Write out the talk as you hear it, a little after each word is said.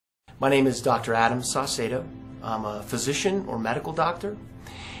My name is Dr. Adam Saucedo. I'm a physician or medical doctor,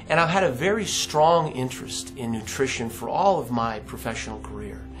 and I've had a very strong interest in nutrition for all of my professional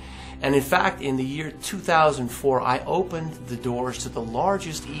career. And in fact, in the year 2004, I opened the doors to the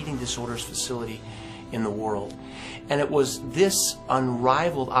largest eating disorders facility in the world. And it was this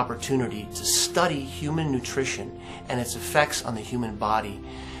unrivaled opportunity to study human nutrition and its effects on the human body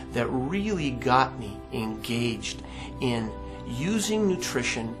that really got me engaged in using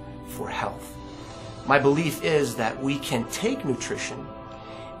nutrition for health. My belief is that we can take nutrition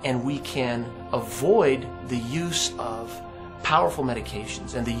and we can avoid the use of powerful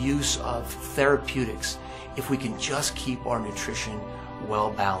medications and the use of therapeutics if we can just keep our nutrition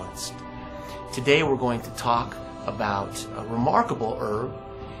well balanced. Today we're going to talk about a remarkable herb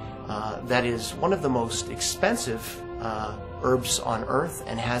that is one of the most expensive herbs on earth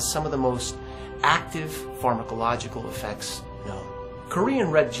and has some of the most active pharmacological effects known.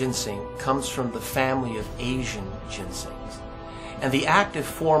 Korean red ginseng comes from the family of Asian ginsengs, and the active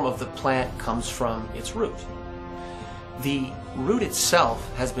form of the plant comes from its root. The root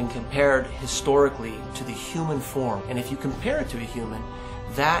itself has been compared historically to the human form, and if you compare it to a human,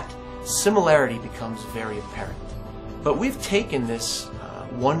 that similarity becomes very apparent. But we've taken this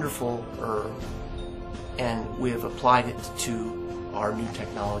wonderful herb and we have applied it to our new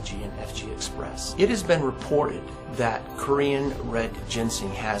technology in Xpress. It has been reported that Korean red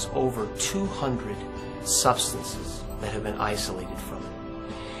ginseng has over 200 substances that have been isolated from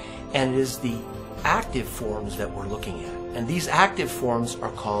it. And it is the active forms that we're looking at. And these active forms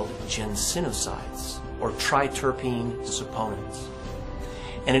are called ginsenosides, or triterpene saponins.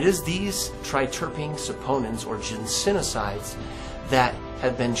 And it is these triterpene saponins, or ginsenosides, that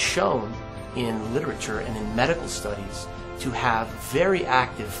have been shown in literature and in medical studies to have very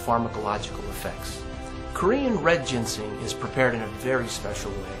active pharmacological effects. Korean red ginseng is prepared in a very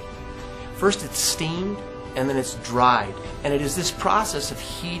special way. First it's steamed and then it's dried, and it is this process of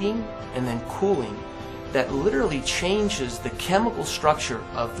heating and then cooling that literally changes the chemical structure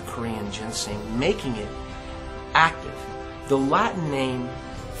of the Korean ginseng, making it active. The Latin name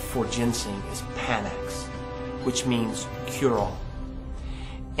for ginseng is Panax, which means cure-all.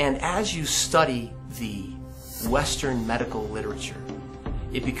 And as you study the Western medical literature,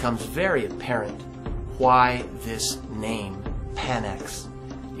 it becomes very apparent why this name, Panax,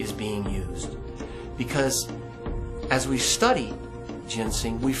 is being used. Because as we study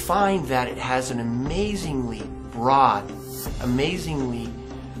ginseng, we find that it has an amazingly broad, amazingly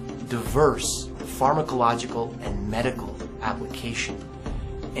diverse pharmacological and medical application.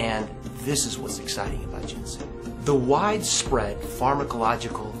 And this is what's exciting about ginseng. The widespread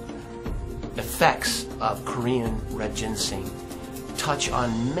pharmacological effects of Korean red ginseng touch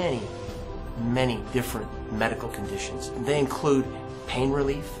on many, many different medical conditions. They include pain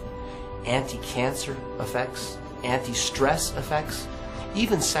relief, anti-cancer effects, anti-stress effects,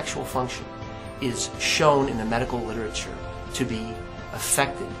 even sexual function is shown in the medical literature to be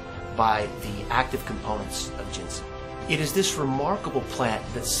affected by the active components of ginseng. It is this remarkable plant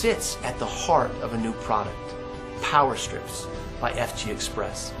that sits at the heart of a new product, Power Strips by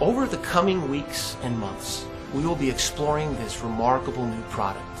Xpress. Over the coming weeks and months, we will be exploring this remarkable new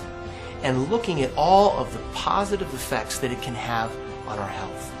product and looking at all of the positive effects that it can have on our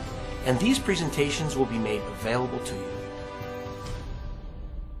health. And these presentations will be made available to you.